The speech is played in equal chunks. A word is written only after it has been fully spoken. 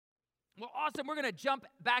Well, awesome. We're going to jump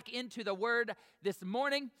back into the Word this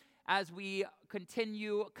morning as we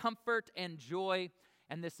continue comfort and joy.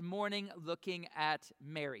 And this morning, looking at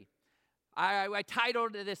Mary. I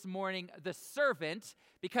titled this morning, The Servant,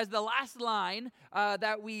 because the last line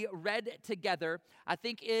that we read together, I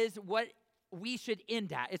think is what we should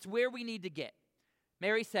end at. It's where we need to get.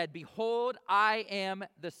 Mary said, "Behold, I am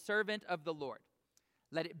the servant of the Lord.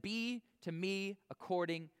 Let it be to me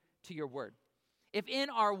according to your word." If in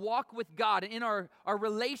our walk with God and in our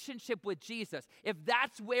relationship with Jesus, if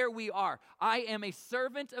that's where we are, I am a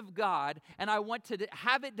servant of God and I want to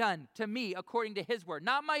have it done to me according to his word,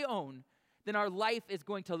 not my own, then our life is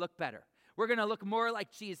going to look better. We're going to look more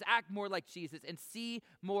like Jesus, act more like Jesus, and see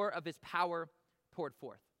more of his power poured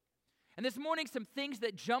forth. And this morning, some things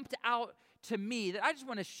that jumped out to me that I just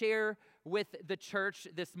want to share with the church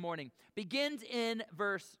this morning begins in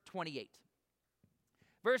verse 28.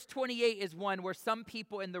 Verse 28 is one where some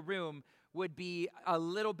people in the room would be a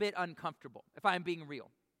little bit uncomfortable, if I'm being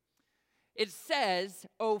real. It says,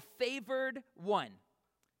 "O favored one,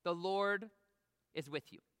 the Lord is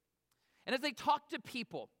with you." And as they talk to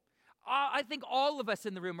people, I think all of us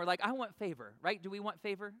in the room are like, I want favor, right? Do we want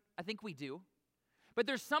favor? I think we do. But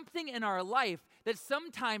there's something in our life that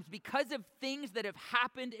sometimes, because of things that have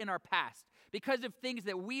happened in our past, because of things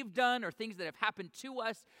that we've done or things that have happened to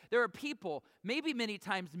us, there are people, maybe many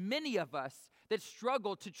times, many of us, that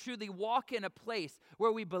struggle to truly walk in a place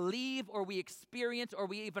where we believe or we experience or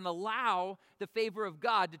we even allow the favor of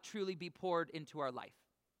God to truly be poured into our life.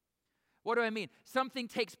 What do I mean? Something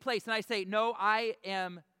takes place and I say, no, I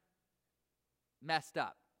am messed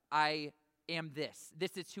up. I am this.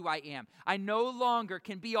 This is who I am. I no longer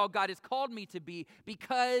can be all God has called me to be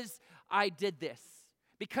because I did this,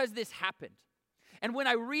 because this happened. And when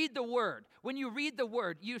I read the word, when you read the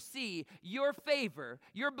word, you see your favor,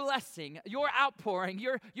 your blessing, your outpouring,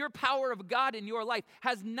 your power of God in your life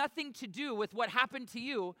has nothing to do with what happened to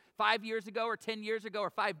you 5 years ago or 10 years ago or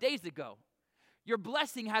 5 days ago. Your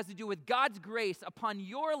blessing has to do with God's grace upon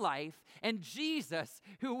your life and Jesus,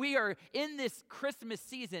 who we are in this Christmas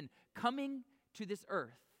season coming to this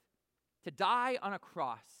earth to die on a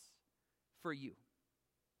cross for you.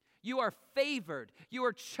 You are favored. You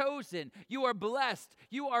are chosen. You are blessed.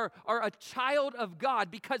 You are a child of God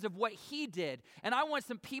because of what he did. And I want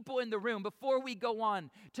some people in the room, before we go on,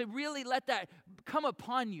 to really let that come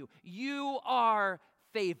upon you. You are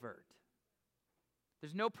favored.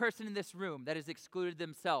 There's no person in this room that has excluded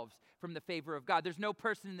themselves from the favor of God. There's no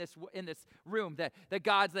person in this room that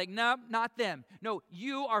God's like, no, not them. No,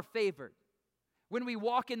 you are favored. When we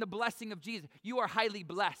walk in the blessing of Jesus, you are highly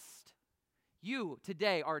blessed. You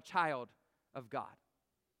today are a child of God.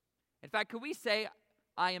 In fact, could we say,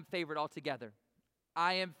 I am favored altogether?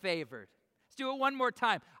 I am favored. Let's do it one more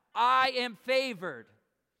time. I am favored.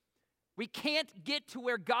 We can't get to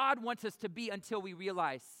where God wants us to be until we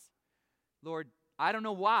realize, Lord, I don't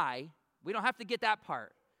know why. We don't have to get that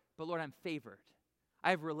part. But Lord, I'm favored.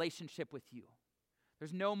 I have a relationship with you.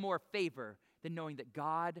 There's no more favor than knowing that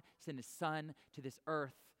God sent his son to this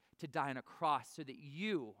earth to die on a cross so that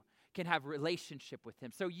you can have a relationship with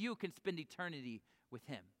him, so you can spend eternity with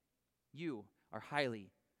him. You are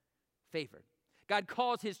highly favored. God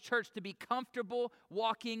calls his church to be comfortable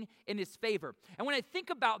walking in his favor. And when I think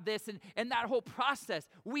about this and that whole process,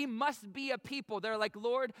 we must be a people that are like,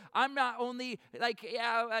 Lord, I'm not only like,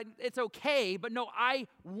 yeah, it's okay, but no, I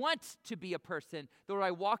want to be a person that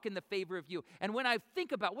I walk in the favor of you. And when I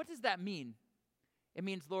think about what does that mean? It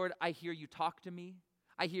means, Lord, I hear you talk to me.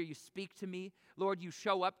 I hear you speak to me. Lord, you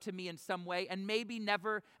show up to me in some way, and maybe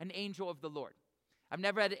never an angel of the Lord. I've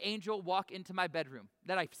never had an angel walk into my bedroom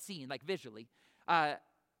that I've seen, like visually. But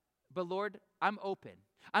Lord, I'm open.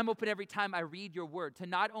 I'm open every time I read your word to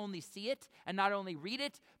not only see it and not only read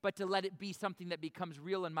it, but to let it be something that becomes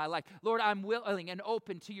real in my life. Lord, I'm willing and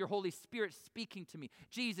open to your Holy Spirit speaking to me.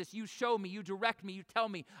 Jesus, you show me, you direct me, you tell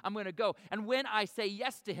me I'm going to go. And when I say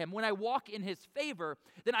yes to him, when I walk in his favor,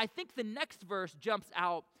 then I think the next verse jumps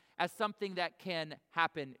out as something that can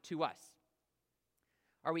happen to us.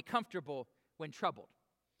 Are we comfortable when troubled?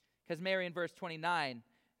 Because Mary in verse 29,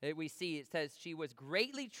 we see it says she was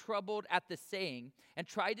greatly troubled at the saying and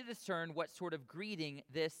tried to discern what sort of greeting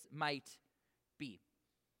this might be.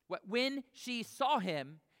 When she saw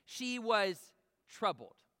him, she was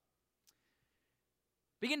troubled.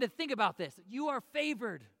 Begin to think about this. You are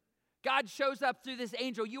favored. God shows up through this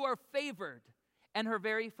angel. You are favored. And her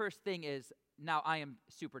very first thing is, now I am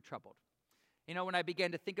super troubled. You know, when I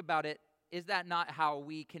began to think about it, is that not how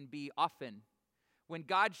we can be often? When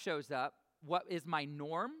God shows up, what is my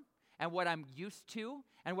norm and what I'm used to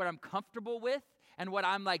and what I'm comfortable with and what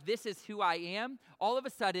I'm like, this is who I am, all of a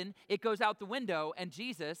sudden it goes out the window, and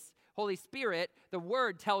Jesus, Holy Spirit, the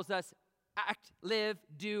Word tells us act, live,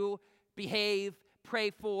 do, behave, pray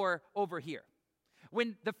for over here.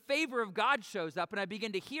 When the favor of God shows up and I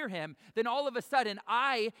begin to hear him, then all of a sudden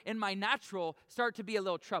I, in my natural, start to be a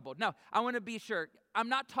little troubled. Now, I want to be sure, I'm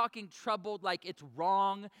not talking troubled like it's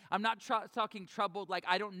wrong. I'm not talking troubled like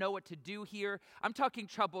I don't know what to do here. I'm talking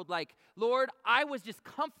troubled like, Lord, I was just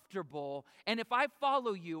comfortable, and if I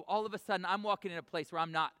follow you, all of a sudden I'm walking in a place where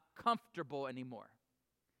I'm not comfortable anymore.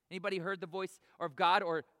 Anybody heard the voice of God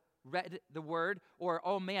or read the word? Or,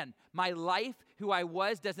 oh man, my life, who I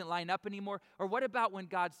was, doesn't line up anymore? Or what about when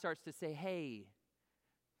God starts to say, hey,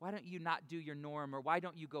 why don't you not do your norm? Or why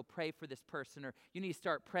don't you go pray for this person? Or you need to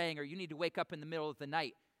start praying, or you need to wake up in the middle of the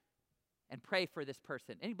night and pray for this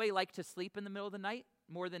person. Anybody like to sleep in the middle of the night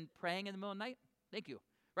more than praying in the middle of the night? Thank you,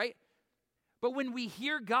 right? But when we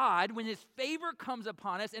hear God, when his favor comes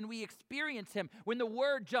upon us and we experience him, when the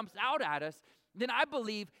word jumps out at us, then I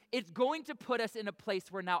believe it's going to put us in a place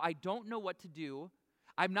where now I don't know what to do.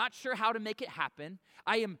 I'm not sure how to make it happen.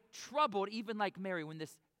 I am troubled, even like Mary, when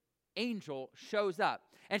this angel shows up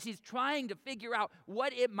and she's trying to figure out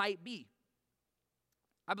what it might be.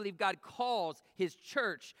 I believe God calls his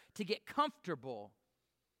church to get comfortable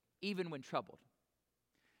even when troubled.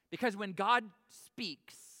 Because when God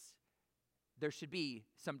speaks, there should be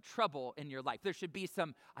some trouble in your life. There should be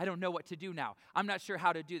some, I don't know what to do now. I'm not sure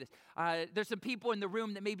how to do this. There's some people in the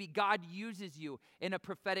room that maybe God uses you in a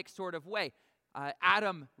prophetic sort of way.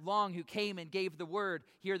 Adam Long, who came and gave the word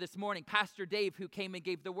here this morning. Pastor Dave, who came and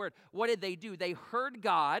gave the word. What did they do? They heard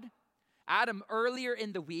God, Adam, earlier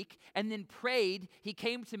in the week, and then prayed. He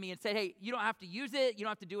came to me and said, hey, you don't have to use it. You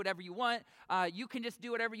don't have to do whatever you want. You can just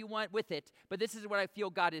do whatever you want with it. But this is what I feel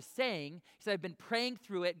God is saying. He said, I've been praying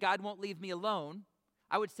through it. God won't leave me alone.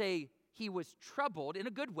 I would say he was troubled in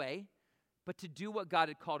a good way, but to do what God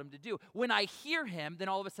had called him to do. When I hear him, then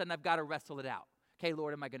all of a sudden I've got to wrestle it out. Okay,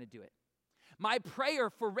 Lord, am I going to do it? My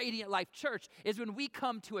prayer for Radiant Life Church is when we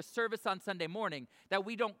come to a service on Sunday morning, that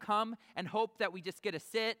we don't come and hope that we just get to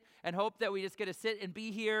sit and hope that we just get to sit and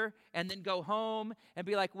be here and then go home and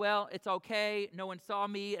be like, well, it's okay. No one saw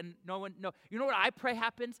me and no. You know what I pray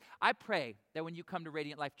happens? I pray that when you come to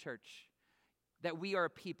Radiant Life Church, that we are a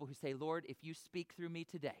people who say, Lord, if you speak through me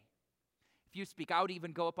today, if you speak, I would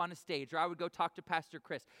even go up on a stage or I would go talk to Pastor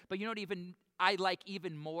Chris. But you know what I like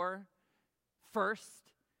even more? First,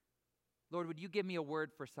 Lord, would you give me a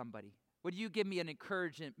word for somebody? Would you give me an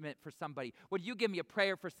encouragement for somebody? Would you give me a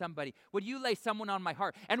prayer for somebody? Would you lay someone on my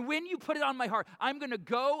heart? And when you put it on my heart, I'm going to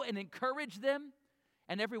go and encourage them.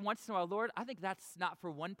 And every once in a while, Lord, I think that's not for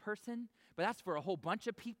one person, but that's for a whole bunch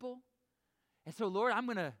of people. And so, Lord, I'm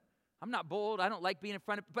not bold. I don't like being in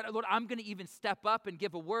front of, but Lord, I'm going to even step up and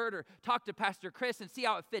give a word or talk to Pastor Chris and see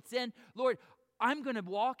how it fits in. Lord, I'm going to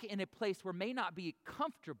walk in a place where may not be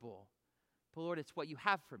comfortable, but Lord, it's what you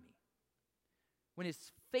have for me. When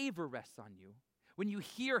his favor rests on you, when you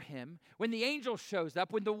hear him, when the angel shows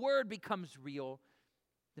up, when the word becomes real,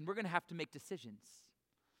 then we're going to have to make decisions.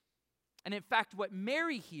 And in fact, what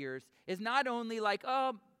Mary hears is not only like,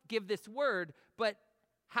 oh, give this word, but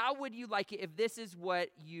how would you like it if this is what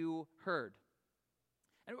you heard?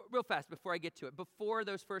 And real fast, before I get to it, before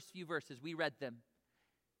those first few verses, we read them.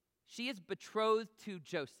 She is betrothed to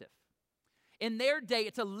Joseph. In their day,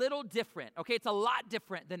 it's a little different, okay? It's a lot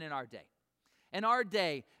different than in our day. In our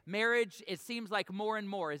day, marriage, it seems like more and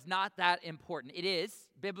more is not that important. It is.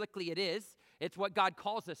 Biblically, it is. It's what God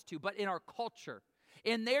calls us to. But in our culture,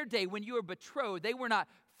 in their day, when you were betrothed, they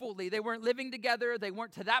weren't living together. They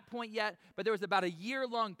weren't to that point yet. But there was about a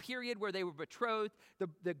year-long period where they were betrothed.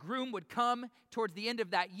 The groom would come towards the end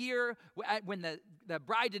of that year when the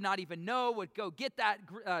bride did not even know, would go get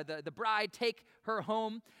the bride, take her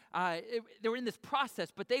home. They were in this process,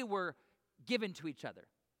 but they were given to each other.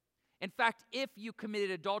 In fact, if you committed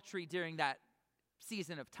adultery during that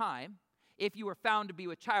season of time, if you were found to be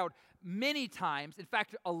with child, many times, in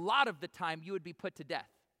fact, a lot of the time, you would be put to death.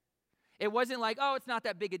 It wasn't like, oh, it's not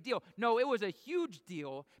that big a deal. No, it was a huge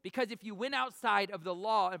deal because if you went outside of the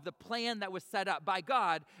law, of the plan that was set up by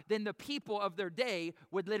God, then the people of their day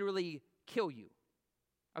would literally kill you.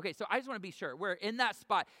 Okay, so I just want to be sure. We're in that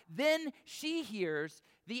spot. Then she hears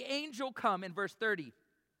the angel come in verse 30.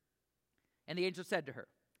 And the angel said to her,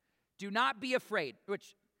 do not be afraid,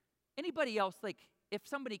 which anybody else, like if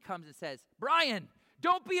somebody comes and says, Brian,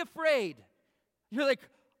 don't be afraid. You're like,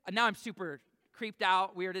 now I'm super creeped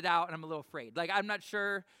out, weirded out, and I'm a little afraid. Like I'm not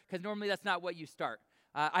sure, because normally that's not what you start.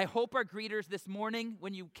 I hope our greeters this morning,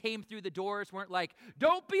 when you came through the doors, weren't like,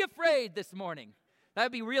 don't be afraid this morning. That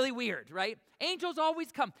would be really weird, right? Angels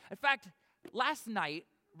always come. In fact, last night,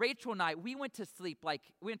 Rachel and I, we went to sleep, we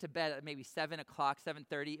went to bed at maybe 7 o'clock,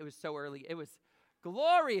 7:30. It was so early. It was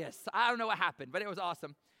glorious. I don't know what happened, but it was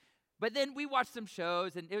awesome. But then we watched some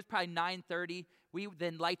shows, and it was probably 9:30.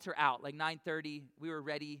 Then lights are out, like 9:30. We were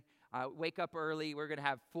ready. Wake up early. We're going to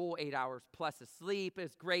have full 8 hours plus of sleep. It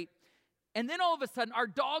was great. And then all of a sudden, our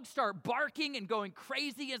dogs start barking and going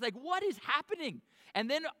crazy. It's like, what is happening? And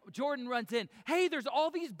then Jordan runs in. Hey, there's all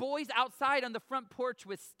these boys outside on the front porch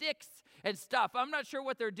with sticks and stuff. I'm not sure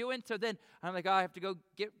what they're doing. So then I'm like, oh, I have to go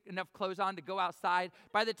get enough clothes on to go outside.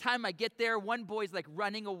 By the time I get there, one boy's like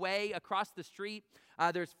running away across the street.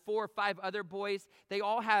 There's 4 or 5 other boys. They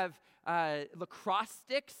all have lacrosse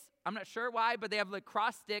sticks. I'm not sure why, but they have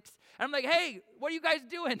lacrosse sticks. And I'm like, hey, what are you guys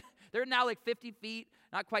doing? They're now like 50 feet,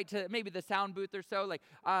 not quite to maybe the sound booth or so.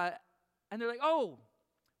 And they're like, oh,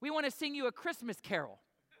 we want to sing you a Christmas carol.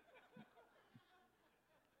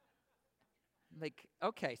 Like,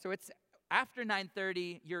 okay, so it's after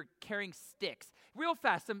 9:30, you're carrying sticks. Real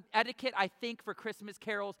fast, some etiquette, I think, for Christmas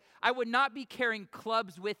carols. I would not be carrying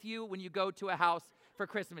clubs with you when you go to a house for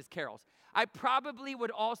Christmas carols. I probably would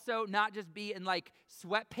also not just be in like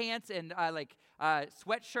sweatpants and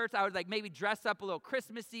sweatshirts. I would like maybe dress up a little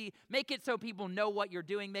Christmassy, make it so people know what you're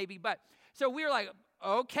doing maybe. But so we were like,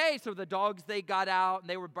 okay, so the dogs, they got out and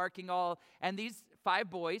they were barking and these 5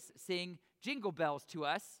 boys sing Jingle Bells to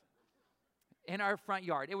us in our front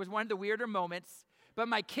yard. It was one of the weirder moments, but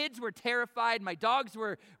my kids were terrified. My dogs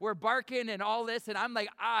were barking and all this, and I'm like,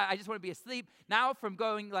 I just want to be asleep. Now from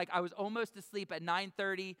going, I was almost asleep at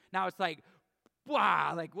 9:30, now it's like,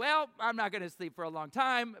 wow, well, I'm not going to sleep for a long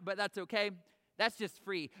time, but that's okay. That's just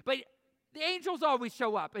free. But the angels always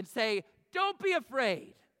show up and say, don't be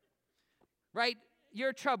afraid, right?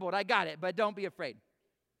 You're troubled, I got it, but don't be afraid.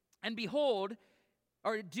 And behold,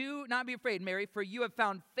 or do not be afraid, Mary, for you have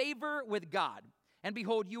found favor with God. And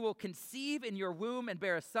behold, you will conceive in your womb and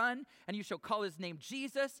bear a son, and you shall call his name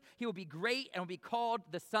Jesus. He will be great and will be called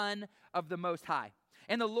the Son of the Most High.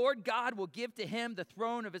 And the Lord God will give to him the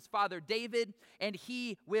throne of his father David, and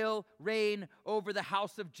he will reign over the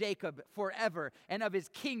house of Jacob forever, and of his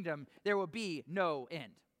kingdom there will be no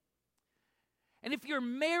end. And if you're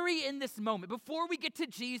Mary in this moment, before we get to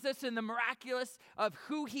Jesus and the miraculous of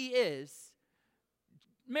who he is,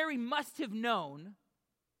 Mary must have known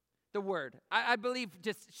the word. I believe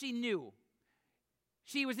she knew.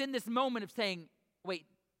 She was in this moment of saying, wait,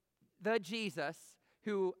 the Jesus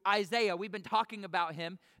who Isaiah, we've been talking about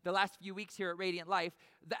him the last few weeks here at Radiant Life,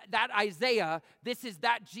 that Isaiah, this is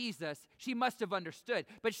that Jesus, she must have understood.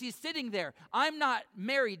 But she's sitting there. I'm not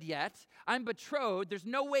married yet. I'm betrothed. There's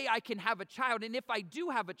no way I can have a child. And if I do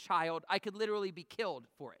have a child, I could literally be killed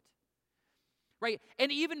for it. Right?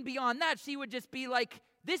 And even beyond that, she would just be like,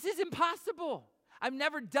 this is impossible. I've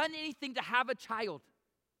never done anything to have a child.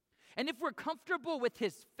 And if we're comfortable with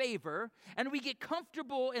his favor, and we get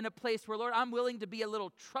comfortable in a place where, Lord, I'm willing to be a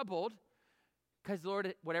little troubled, because,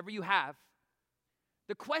 Lord, whatever you have,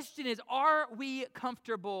 the question is, are we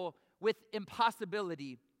comfortable with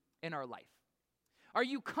impossibility in our life? Are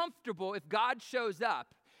you comfortable if God shows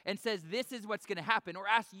up and says, this is what's going to happen, or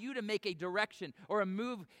asks you to make a direction or a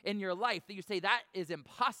move in your life that you say, that is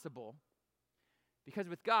impossible? Because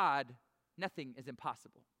with God, nothing is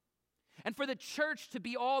impossible. And for the church to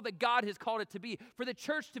be all that God has called it to be, for the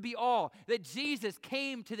church to be all that Jesus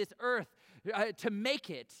came to this earth to make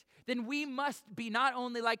it, then we must be not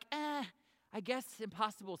only like, I guess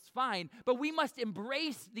impossible is fine, but we must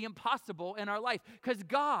embrace the impossible in our life. Because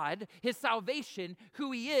God, his salvation,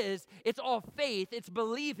 who he is, it's all faith, it's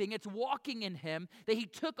believing, it's walking in him, that he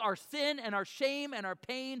took our sin and our shame and our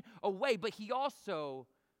pain away, but he also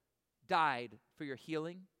died for your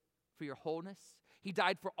healing, for your wholeness. He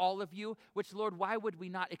died for all of you, which, Lord, why would we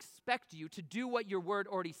not expect you to do what your word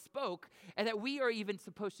already spoke, and that we are even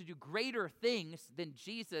supposed to do greater things than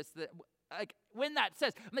Jesus? That, when that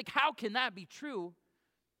says, I'm like, how can that be true?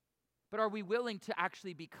 But are we willing to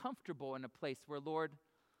actually be comfortable in a place where, Lord,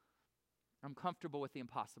 I'm comfortable with the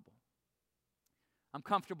impossible. I'm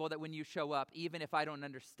comfortable that when you show up, even if I don't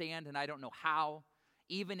understand and I don't know how,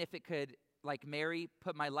 even if it could, like Mary,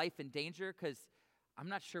 put my life in danger, because I'm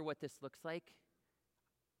not sure what this looks like.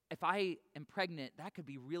 If I am pregnant, that could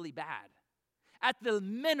be really bad. At the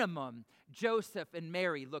minimum, Joseph and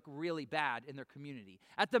Mary look really bad in their community.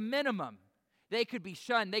 At the minimum, they could be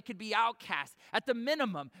shunned. They could be outcast. At the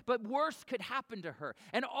minimum, but worse could happen to her.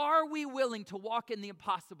 And are we willing to walk in the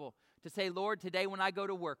impossible? To say, Lord, today when I go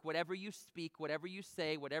to work, whatever you speak, whatever you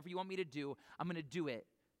say, whatever you want me to do, I'm going to do it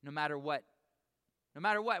no matter what. No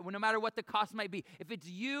matter what the cost might be. If it's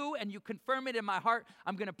you and you confirm it in my heart,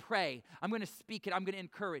 I'm going to pray. I'm going to speak it. I'm going to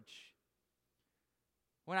encourage.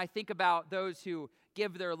 When I think about those who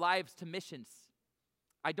give their lives to missions,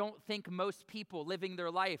 I don't think most people living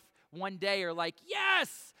their life one day are like,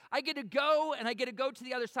 yes, I get to go and I get to go to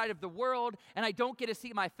the other side of the world and I don't get to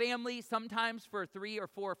see my family sometimes for 3 or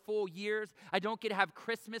 4 full years. I don't get to have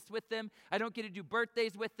Christmas with them. I don't get to do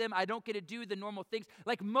birthdays with them. I don't get to do the normal things.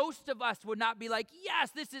 Like most of us would not be like,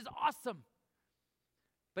 yes, this is awesome.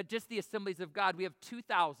 But just the Assemblies of God, we have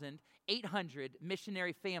 2,800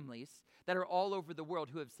 missionary families that are all over the world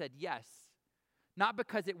who have said yes. Not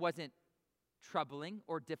because it wasn't troubling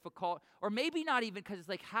or difficult, or maybe not even because it's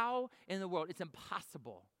like, how in the world? It's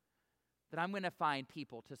impossible that I'm going to find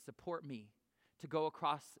people to support me to go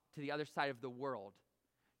across to the other side of the world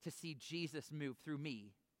to see Jesus move through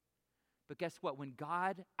me. But guess what? When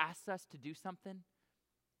God asks us to do something,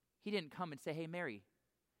 he didn't come and say, hey, Mary,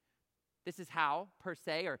 this is how, per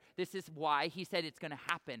se, or this is why. He said it's going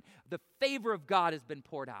to happen. The favor of God has been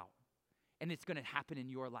poured out, and it's going to happen in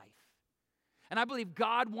your life. And I believe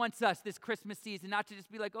God wants us this Christmas season not to just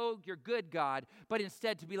be like, oh, you're good, God, but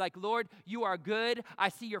instead to be like, Lord, you are good. I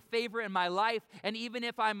see your favor in my life. And even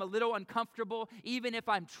if I'm a little uncomfortable, even if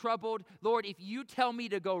I'm troubled, Lord, if you tell me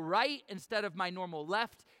to go right instead of my normal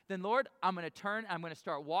left, then Lord, I'm going to turn, I'm going to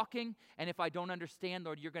start walking. And if I don't understand,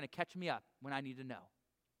 Lord, you're going to catch me up when I need to know.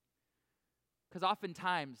 Because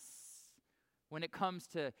oftentimes, when it comes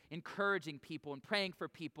to encouraging people and praying for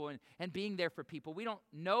people and being there for people, we don't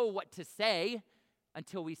know what to say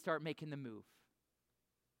until we start making the move.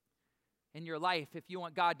 In your life, if you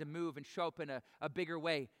want God to move and show up in a bigger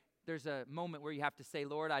way, there's a moment where you have to say,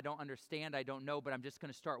 Lord, I don't understand, I don't know, but I'm just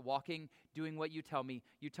going to start walking, doing what you tell me.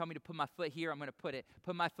 You tell me to put my foot here, I'm going to put it.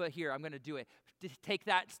 Put my foot here, I'm going to do it. Take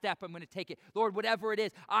that step, I'm going to take it. Lord, whatever it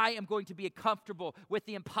is, I am going to be comfortable with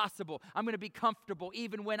the impossible. I'm going to be comfortable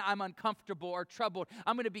even when I'm uncomfortable or troubled.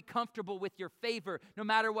 I'm going to be comfortable with your favor no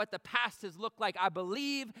matter what the past has looked like. I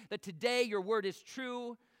believe that today your word is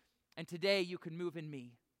true and today you can move in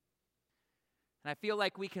me. And I feel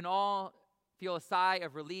like we can all feel a sigh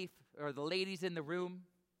of relief, or the ladies in the room.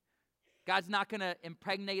 God's not going to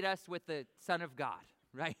impregnate us with the Son of God,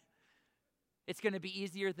 right? It's going to be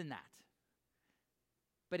easier than that.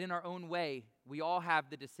 But in our own way, we all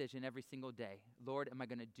have the decision every single day. Lord, am I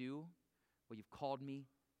going to do what you've called me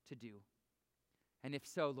to do? And if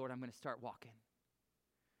so, Lord, I'm going to start walking.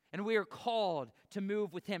 And we are called to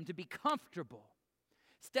move with him, to be comfortable.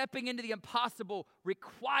 Stepping into the impossible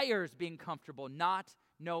requires being comfortable, not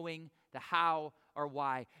knowing the how or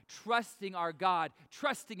why. Trusting our God,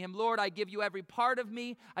 trusting him. Lord, I give you every part of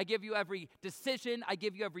me. I give you every decision. I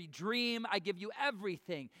give you every dream. I give you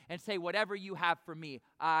everything. And say, whatever you have for me,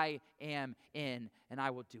 I am in, and I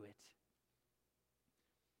will do it.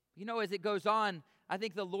 You know, as it goes on, I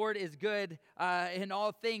think the Lord is good in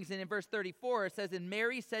all things. And in verse 34, it says, and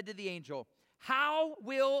Mary said to the angel, how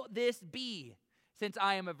will this be, since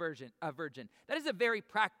I am a virgin? That is a very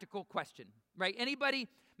practical question, right? Anybody,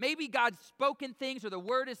 maybe God's spoken things or the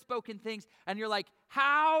word has spoken things, and you're like,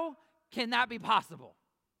 how can that be possible?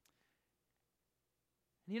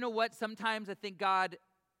 And you know what? Sometimes I think God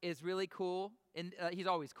is really cool, and he's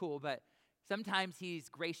always cool, but sometimes he's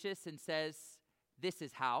gracious and says, this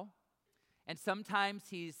is how. And sometimes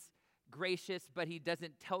he's gracious, but he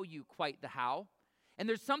doesn't tell you quite the how. And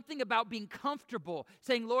there's something about being comfortable,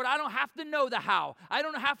 saying, Lord, I don't have to know the how. I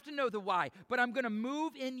don't have to know the why, but I'm going to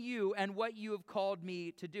move in you and what you have called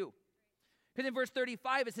me to do. Because in verse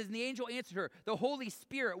 35, it says, and the angel answered her, the Holy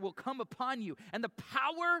Spirit will come upon you, and the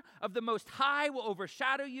power of the Most High will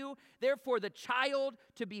overshadow you. Therefore, the child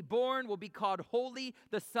to be born will be called Holy,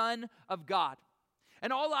 the Son of God.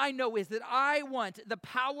 And all I know is that I want the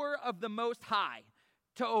power of the Most High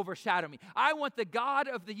to overshadow me. I want the God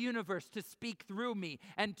of the universe to speak through me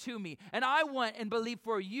and to me. And I want and believe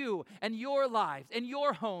for you and your lives and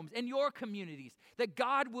your homes and your communities that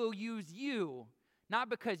God will use you, not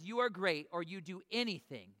because you are great or you do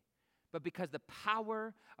anything, but because the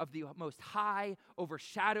power of the Most High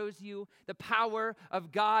overshadows you. The power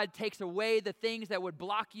of God takes away the things that would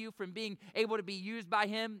block you from being able to be used by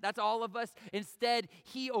him. That's all of us. Instead,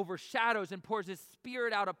 he overshadows and pours his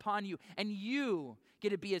Spirit out upon you, and you get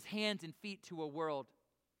to be his hands and feet to a world,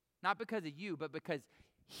 not because of you, but because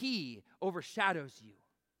he overshadows you.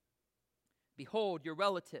 Behold, your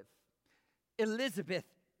relative, Elizabeth,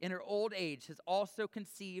 in her old age, has also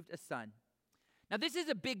conceived a son. Now, this is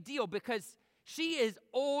a big deal because she is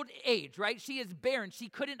old age, right? She is barren. She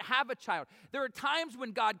couldn't have a child. There are times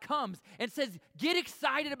when God comes and says, get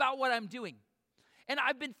excited about what I'm doing. And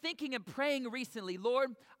I've been thinking and praying recently,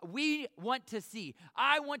 Lord, I want to see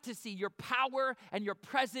your power and your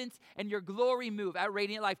presence and your glory move at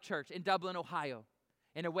Radiant Life Church in Dublin, Ohio,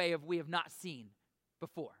 in a way we have not seen.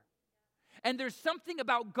 before. And there's something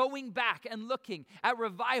about going back and looking at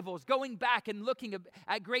revivals, going back and looking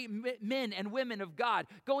at great men and women of God,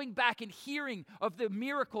 going back and hearing of the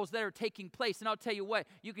miracles that are taking place. And I'll tell you what,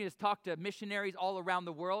 you can just talk to missionaries all around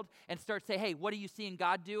the world and start saying, hey, what are you seeing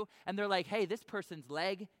God do? And they're like, hey, this person's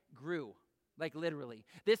leg grew. Like literally.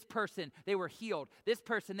 This person, they were healed. This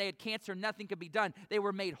person, they had cancer, nothing could be done. They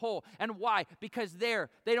were made whole. And why? Because they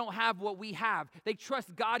don't have what we have. They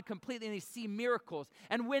trust God completely and they see miracles.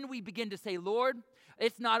 And when we begin to say, Lord,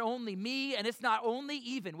 it's not only me and it's not only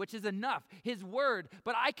even, which is enough, His word,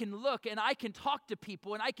 but I can look and I can talk to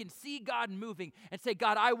people and I can see God moving and say,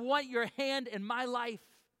 God, I want your hand in my life.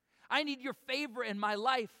 I need your favor in my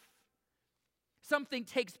life. Something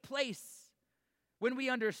takes place when we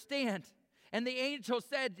understand. And the angel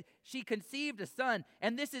said, she conceived a son,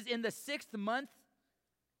 and this is in the 6th month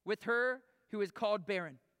with her who is called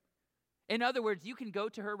barren. In other words, you can go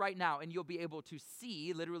to her right now and you'll be able to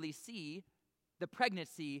see, literally see, the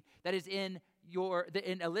pregnancy that is in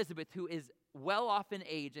Elizabeth, who is well off in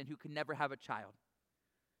age and who can never have a child.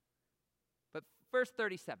 But verse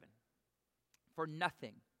 37, for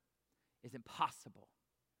nothing is impossible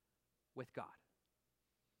with God.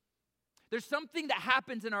 There's something that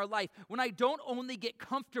happens in our life when I don't only get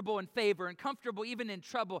comfortable in favor and comfortable even in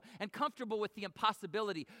trouble and comfortable with the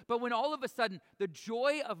impossibility, but when all of a sudden the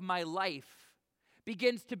joy of my life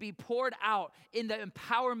begins to be poured out in the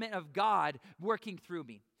empowerment of God working through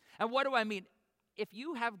me. And what do I mean? If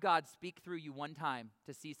you have God speak through you one time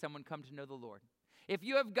to see someone come to know the Lord, if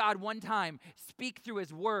you have God one time speak through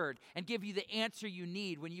His word and give you the answer you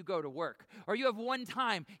need when you go to work, or you have one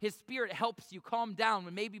time His Spirit helps you calm down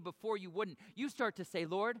when maybe before you wouldn't, you start to say,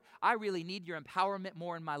 Lord, I really need your empowerment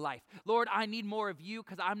more in my life. Lord, I need more of you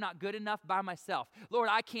because I'm not good enough by myself. Lord,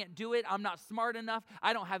 I can't do it. I'm not smart enough.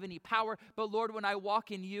 I don't have any power. But Lord, when I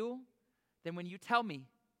walk in you, then when you tell me,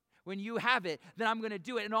 when you have it, then I'm going to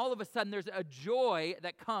do it. And all of a sudden there's a joy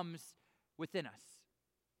that comes within us.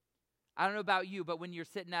 I don't know about you, but when you're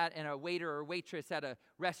sitting and a waiter or waitress at a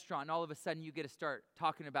restaurant, and all of a sudden you get to start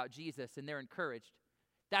talking about Jesus and they're encouraged.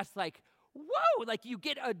 That's like, whoa, like you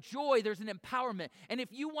get a joy, there's an empowerment. And if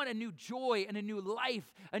you want a new joy and a new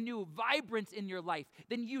life, a new vibrance in your life,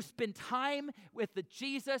 then you spend time with the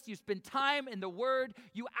Jesus, you spend time in the Word,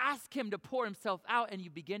 you ask Him to pour Himself out, and you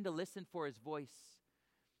begin to listen for His voice.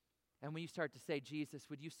 And when you start to say, Jesus,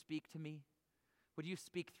 would you speak to me? Would you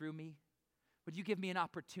speak through me? Would you give me an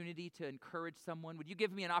opportunity to encourage someone? Would you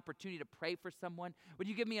give me an opportunity to pray for someone? Would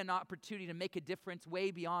you give me an opportunity to make a difference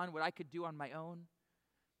way beyond what I could do on my own?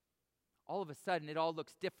 All of a sudden, it all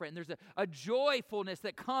looks different. And there's a joyfulness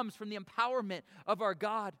that comes from the empowerment of our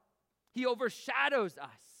God. He overshadows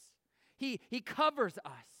us. He covers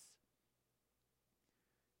us.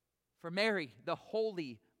 For Mary, the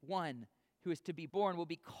Holy One who is to be born will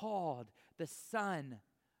be called the Son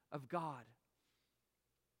of God.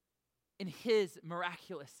 In His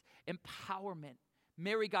miraculous empowerment,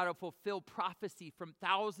 Mary got to fulfill prophecy from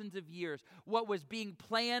thousands of years. What was being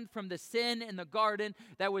planned from the sin in the garden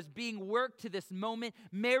that was being worked to this moment,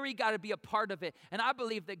 Mary got to be a part of it. And I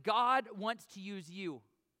believe that God wants to use you.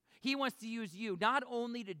 He wants to use you not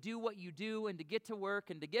only to do what you do and to get to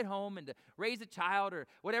work and to get home and to raise a child or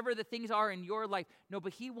whatever the things are in your life. No,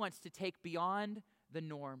 but He wants to take beyond the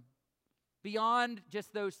norm, beyond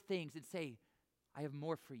just those things and say, I have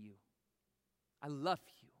more for you. I love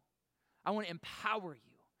you. I want to empower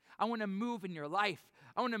you. I want to move in your life.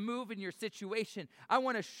 I want to move in your situation. I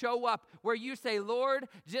want to show up where you say, Lord,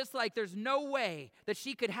 just like there's no way that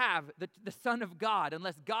she could have the Son of God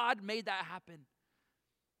unless God made that happen.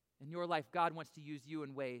 In your life, God wants to use you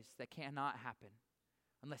in ways that cannot happen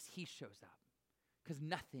unless He shows up. Because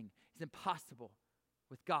nothing is impossible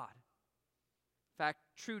with God. In fact,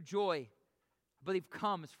 true joy, I believe,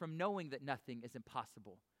 comes from knowing that nothing is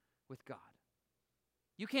impossible with God.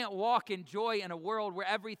 You can't walk in joy in a world where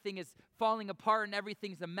everything is falling apart and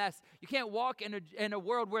everything's a mess. You can't walk in a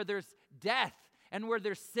world where there's death and where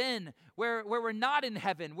there's sin, where we're not in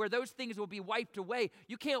heaven, where those things will be wiped away.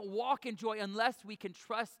 You can't walk in joy unless we can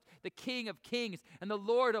trust the King of Kings and the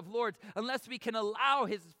Lord of Lords, unless we can allow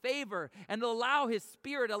His favor and allow His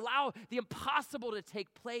Spirit, allow the impossible to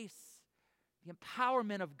take place, the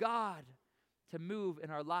empowerment of God to move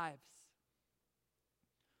in our lives.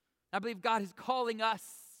 I believe God is calling us,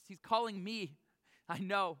 He's calling me, I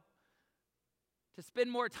know, to spend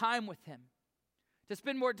more time with Him, to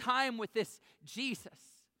spend more time with this Jesus,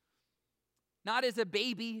 not as a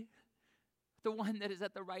baby, the one that is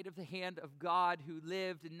at the right of the hand of God who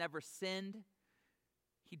lived and never sinned.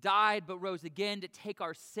 He died but rose again to take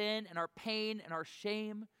our sin and our pain and our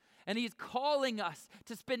shame And he's calling us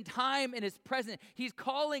to spend time in his presence. He's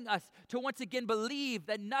calling us to once again believe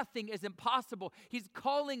that nothing is impossible. He's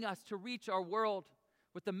calling us to reach our world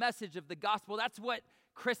with the message of the gospel. That's what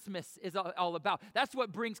Christmas is all about. That's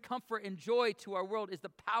what brings comfort and joy to our world, is the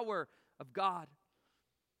power of God.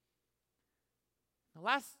 The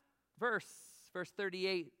last verse, verse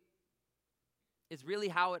 38, is really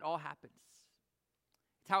how it all happens.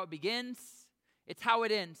 It's how it begins. It's how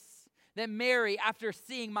it ends. That Mary, after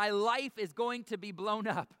seeing my life is going to be blown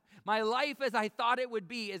up, my life as I thought it would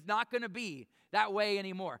be is not going to be that way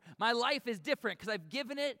anymore. My life is different because I've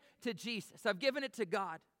given it to Jesus. I've given it to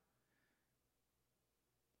God.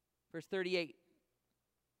 Verse 38,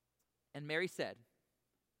 and Mary said,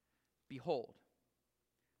 behold,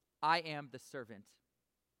 I am the servant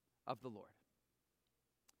of the Lord.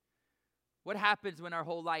 What happens when our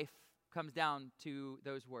whole life comes down to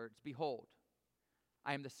those words? Behold,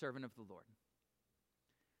 I am the servant of the Lord.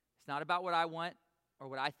 It's not about what I want or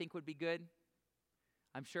what I think would be good.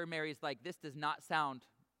 I'm sure Mary's like, this does not sound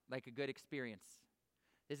like a good experience.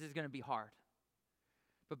 This is going to be hard.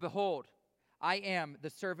 But behold, I am the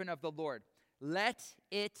servant of the Lord. Let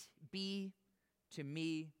it be to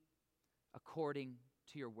me according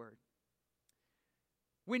to your word.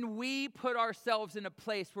 When we put ourselves in a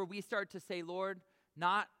place where we start to say, Lord,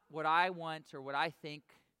 not what I want or what I think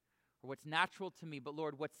or what's natural to me, but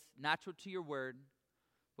Lord, what's natural to your word,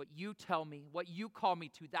 what you tell me, what you call me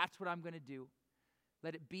to, that's what I'm going to do.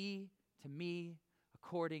 Let it be to me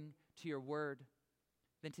according to your word.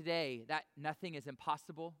 Then today, that nothing is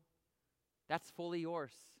impossible. That's fully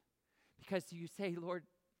yours. Because you say, Lord,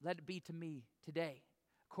 let it be to me today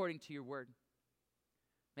according to your word.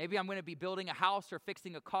 Maybe I'm going to be building a house or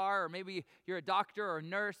fixing a car, or maybe you're a doctor or a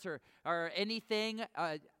nurse or anything,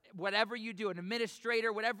 whatever you do, an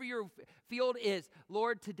administrator, whatever your field is.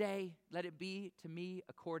 Lord, today, let it be to me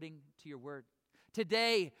according to your word.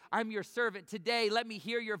 Today, I'm your servant. Today, let me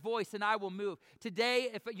hear your voice and I will move. Today,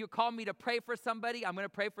 if you call me to pray for somebody, I'm going to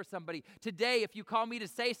pray for somebody. Today, if you call me to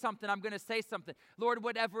say something, I'm going to say something. Lord,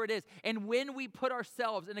 whatever it is. And when we put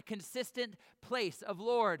ourselves in a consistent place of,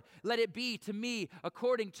 Lord, let it be to me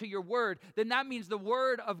according to your word, then that means the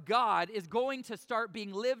word of God is going to start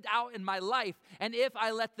being lived out in my life. And if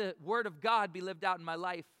I let the word of God be lived out in my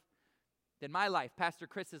life, then my life, Pastor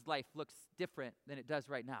Chris's life, looks different than it does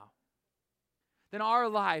right now. Then our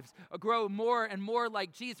lives grow more and more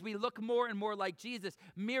like Jesus. We look more and more like Jesus.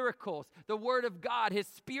 Miracles, the word of God, his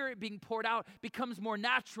spirit being poured out becomes more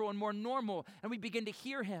natural and more normal, and we begin to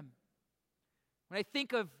hear him. When I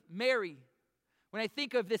think of Mary, when I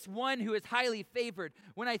think of this one who is highly favored,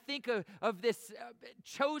 when I think of this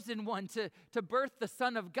chosen one to birth the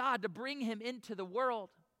Son of God, to bring him into the world,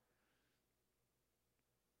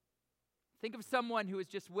 think of someone who is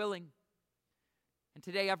just willing. And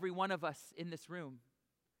today, every one of us in this room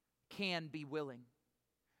can be willing.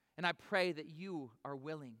 And I pray that you are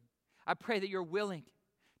willing. I pray that you're willing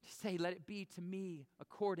to say, let it be to me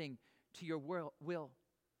according to your will.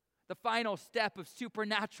 The final step of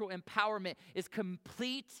supernatural empowerment is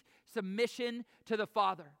complete submission to the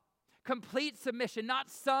Father. Complete submission, not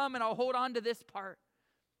some, and I'll hold on to this part.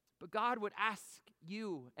 But God would ask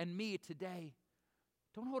you and me today,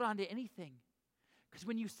 don't hold on to anything. Because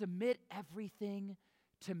when you submit everything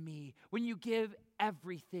to me, when you give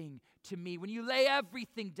everything to me, when you lay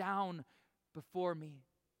everything down before me,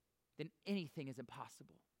 then anything is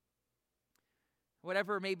impossible.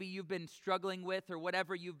 Whatever maybe you've been struggling with, or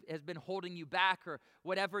whatever has been holding you back, or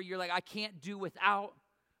whatever you're like, I can't do without,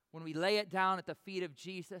 when we lay it down at the feet of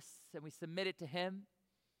Jesus and we submit it to him,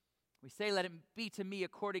 we say, let it be to me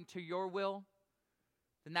according to your will,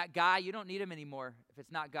 then that guy, you don't need him anymore if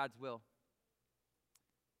it's not God's will.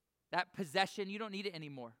 That possession, you don't need it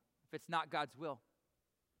anymore if it's not God's will.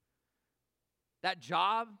 That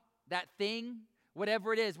job, that thing,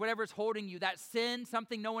 whatever it is, whatever's holding you, that sin,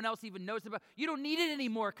 something no one else even knows about, you don't need it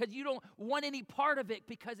anymore because you don't want any part of it,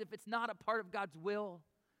 because if it's not a part of God's will,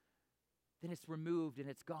 then it's removed and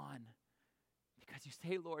it's gone. Because you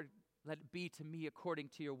say, Lord, let it be to me according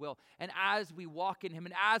to your will. And as we walk in him,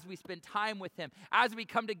 and as we spend time with him, as we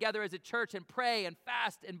come together as a church and pray and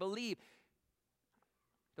fast and believe,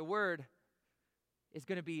 the word is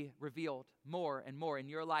going to be revealed more and more in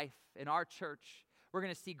your life, in our church. We're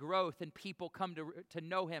going to see growth and people come to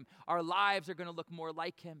know him. Our lives are going to look more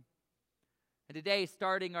like him. And today,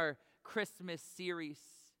 starting our Christmas series,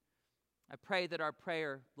 I pray that our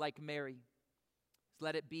prayer, like Mary, is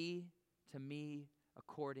let it be to me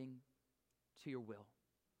according to your will.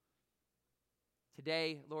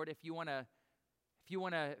 Today, Lord, if you want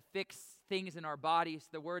to fix things in our bodies,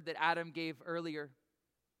 the word that Adam gave earlier,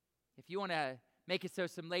 if you want to make it so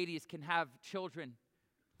some ladies can have children.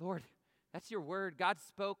 Lord, that's your word. God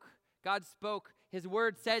spoke. God spoke. His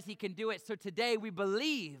word says he can do it. So today we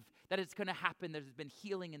believe that it's going to happen. There's been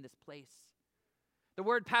healing in this place. The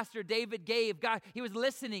word Pastor David gave, God, he was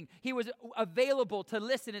listening. He was available to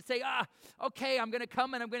listen and say, okay, I'm going to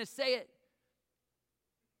come and I'm going to say it.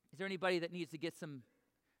 Is there anybody that needs to get some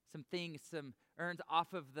things, some urns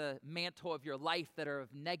off of the mantle of your life that are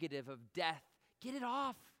of negative, of death? Get it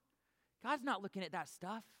off. God's not looking at that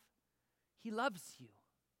stuff. He loves you.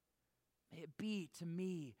 May it be to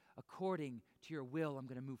me according to your will. I'm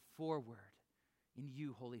going to move forward in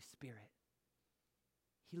you, Holy Spirit.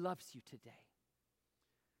 He loves you today.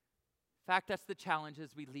 In fact, that's the challenge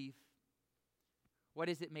as we leave. What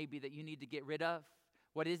is it maybe that you need to get rid of?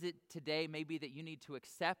 What is it today maybe that you need to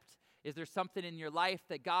accept? Is there something in your life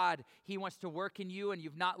that God, he wants to work in you and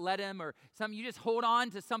you've not let him, or something you just hold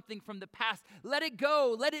on to something from the past? Let it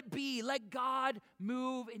go. Let it be. Let God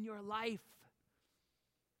move in your life.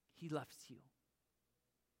 He loves you.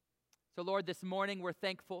 So Lord, this morning we're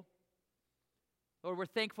thankful. Lord, we're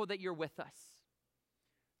thankful that you're with us.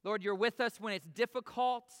 Lord, you're with us when it's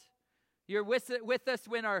difficult. You're with us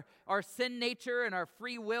when our sin nature and our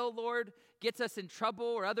free will, Lord, gets us in trouble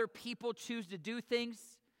or other people choose to do things.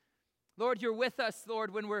 Lord, you're with us,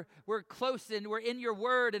 Lord, when we're close and we're in your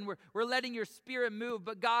word and we're letting your spirit move.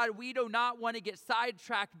 But God, we do not want to get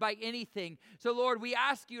sidetracked by anything. So Lord, we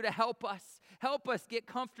ask you to help us. Help us get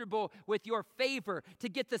comfortable with your favor, to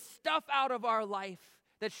get the stuff out of our life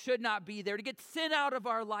that should not be there, to get sin out of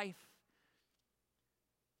our life.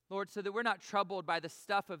 Lord, so that we're not troubled by the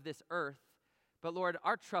stuff of this earth. But Lord,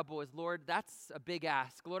 our trouble is, Lord, that's a big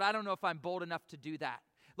ask. Lord, I don't know if I'm bold enough to do that.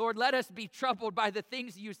 Lord, let us be troubled by the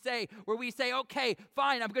things you say, where we say, okay,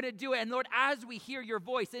 fine, I'm going to do it. And Lord, as we hear your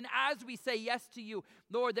voice and as we say yes to you,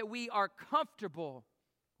 Lord, that we are comfortable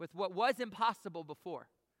with what was impossible before.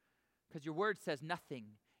 Because your word says nothing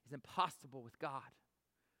is impossible with God.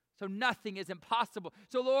 So nothing is impossible.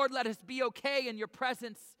 So Lord, let us be okay in your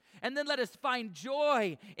presence. And then let us find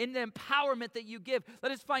joy in the empowerment that you give.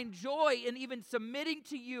 Let us find joy in even submitting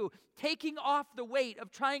to you, taking off the weight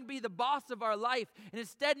of trying to be the boss of our life, and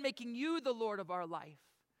instead making you the Lord of our life.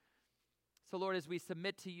 So Lord, as we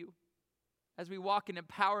submit to you, as we walk in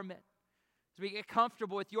empowerment, as we get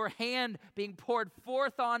comfortable with your hand being poured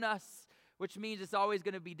forth on us, which means it's always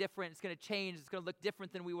going to be different. It's going to change. It's going to look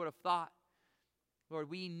different than we would have thought. Lord,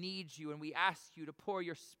 we need you, and we ask you to pour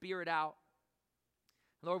your spirit out.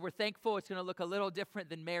 Lord, we're thankful it's going to look a little different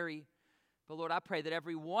than Mary. But Lord, I pray that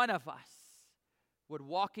every one of us would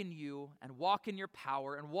walk in you and walk in your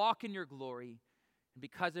power and walk in your glory. And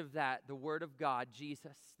because of that, the word of God,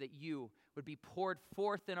 Jesus, that you would be poured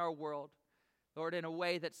forth in our world, Lord, in a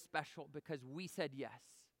way that's special because we said yes.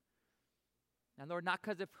 And Lord, not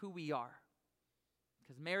because of who we are,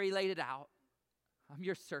 because Mary laid it out. I'm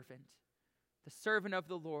your servant, the servant of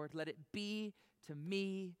the Lord. Let it be to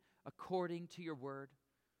me according to your word.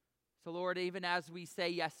 So Lord, even as we say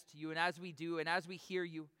yes to you and as we do and as we hear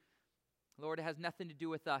you, Lord, it has nothing to do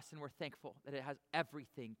with us, and we're thankful that it has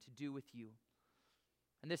everything to do with you.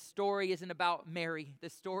 And this story isn't about Mary.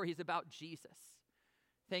 This story is about Jesus.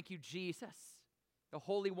 Thank you, Jesus, the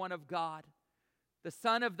Holy One of God, the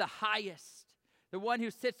Son of the Highest, the one who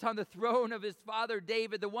sits on the throne of his father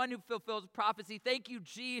David, the one who fulfills prophecy. Thank you,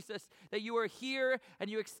 Jesus, that you are here and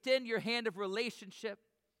you extend your hand of relationship.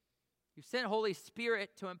 You sent Holy Spirit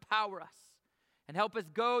to empower us and help us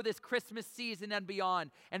go this Christmas season and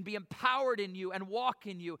beyond and be empowered in you and walk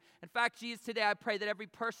in you. In fact, Jesus, today I pray that every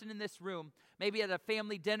person in this room, maybe at a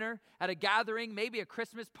family dinner, at a gathering, maybe a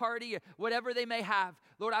Christmas party, or whatever they may have,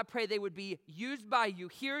 Lord, I pray they would be used by you,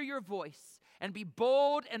 hear your voice, and be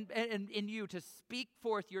bold and in you to speak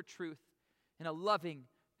forth your truth in a loving,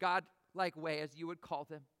 God-like way as you would call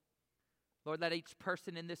them. Lord, let each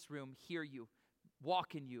person in this room hear you,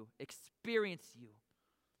 walk in you, experience you.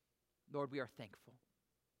 Lord, we are thankful.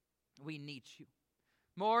 We need you.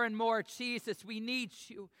 More and more, Jesus, we need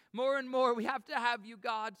you. More and more, we have to have you,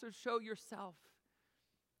 God, so show yourself.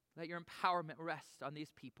 Let your empowerment rest on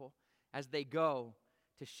these people as they go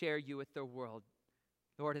to share you with the world.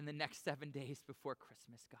 Lord, in the next 7 days before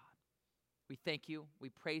Christmas, God, we thank you, we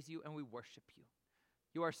praise you, and we worship you.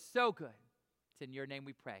 You are so good. It's in your name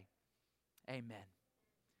we pray. Amen.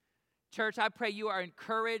 Church, I pray you are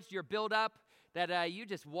encouraged, you're built up, that you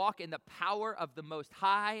just walk in the power of the Most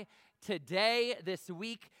High. Today, this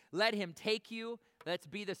week, let him take you. Let's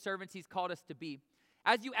be the servants he's called us to be.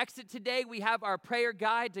 As you exit today, we have our prayer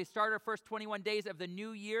guide to start our first 21 days of the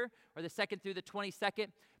new year, or the 2nd through the 22nd.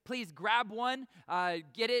 Please grab one,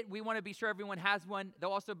 get it. We want to be sure everyone has one. They'll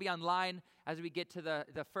also be online as we get to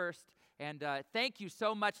the first. And thank you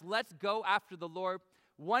so much. Let's go after the Lord.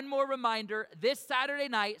 One more reminder, this Saturday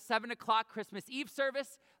night, 7 o'clock, Christmas Eve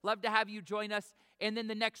service. Love to have you join us. And then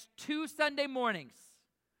the next 2 Sunday mornings,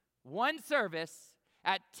 one service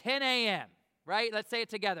at 10 a.m., right? Let's say it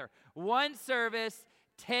together. One service,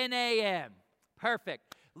 10 a.m.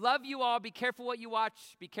 Perfect. Love you all. Be careful what you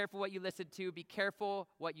watch. Be careful what you listen to. Be careful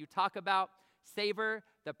what you talk about. Savor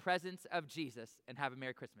the presence of Jesus, and have a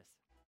Merry Christmas.